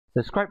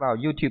Subscribe our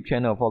YouTube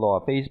channel, follow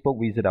our Facebook,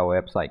 visit our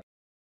website.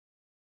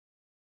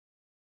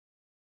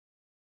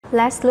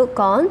 Let's look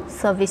on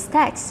service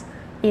tax.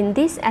 In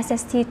this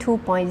SST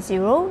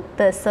 2.0,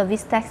 the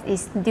service tax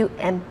is due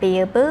and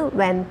payable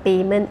when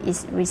payment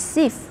is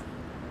received.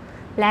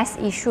 Let's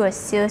issue a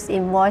sales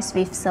invoice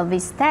with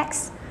service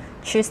tax.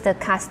 Choose the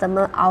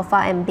customer alpha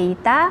and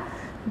beta.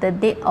 The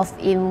date of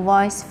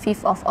invoice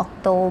 5th of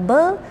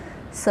October.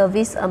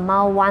 Service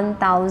amount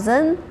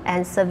 1,000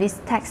 and service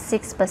tax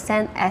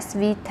 6%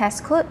 SV tax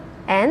code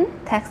and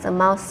tax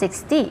amount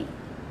 60.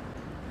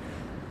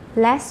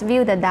 Let's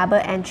view the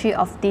double entry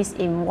of this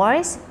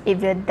invoice. It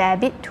will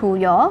debit to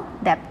your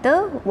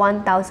debtor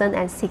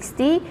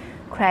 1,060,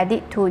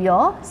 credit to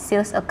your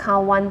sales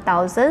account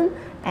 1,000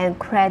 and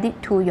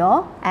credit to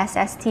your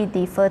SST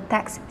deferred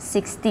tax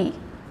 60.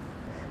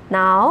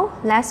 Now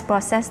let's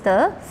process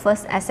the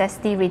first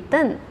SST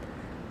return.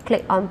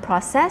 Click on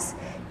process.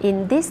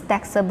 In this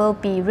taxable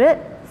period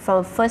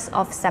from 1st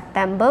of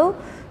September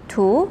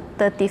to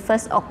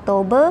 31st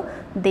October,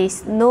 there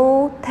is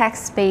no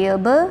tax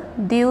payable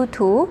due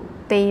to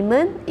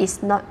payment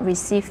is not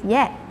received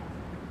yet.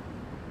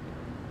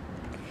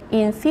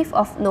 In 5th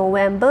of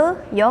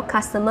November, your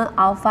customer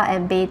alpha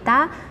and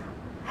beta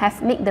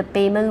have made the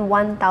payment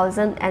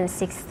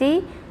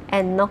 1,060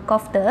 and knock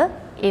off the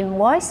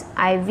invoice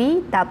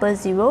IV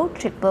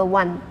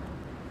 00111.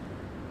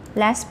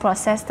 Let's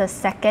process the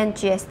second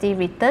GST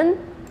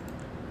return.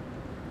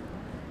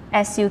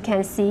 As you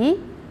can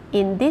see,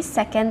 in this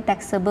second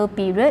taxable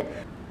period,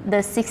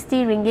 the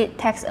 60 ringgit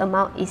tax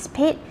amount is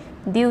paid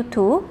due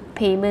to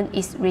payment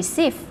is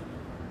received.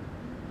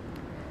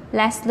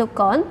 Let's look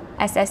on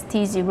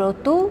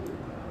SST2.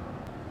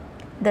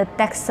 The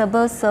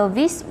taxable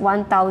service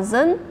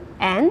 1,000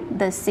 and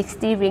the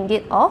 60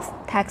 ringgit of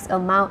tax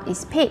amount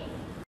is paid.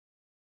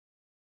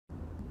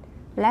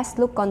 Let's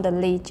look on the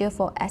ledger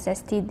for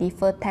SST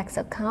deferred tax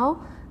account.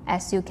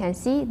 As you can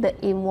see, the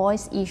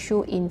invoice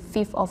issued in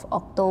 5th of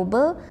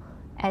October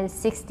and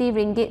 60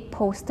 ringgit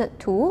posted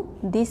to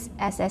this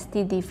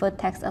SST deferred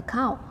tax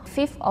account.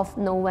 5th of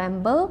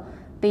November,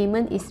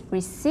 payment is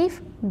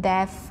received,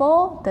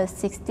 therefore the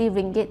 60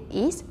 ringgit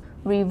is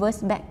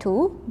reversed back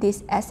to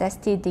this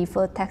SST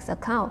deferred tax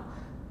account.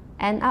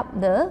 End up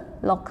the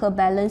local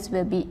balance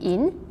will be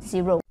in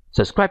 0.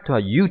 Subscribe to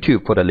our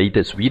YouTube for the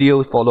latest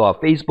videos, follow our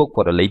Facebook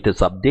for the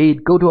latest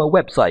update, go to our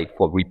website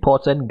for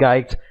reports and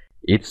guides.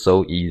 It's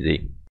so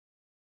easy.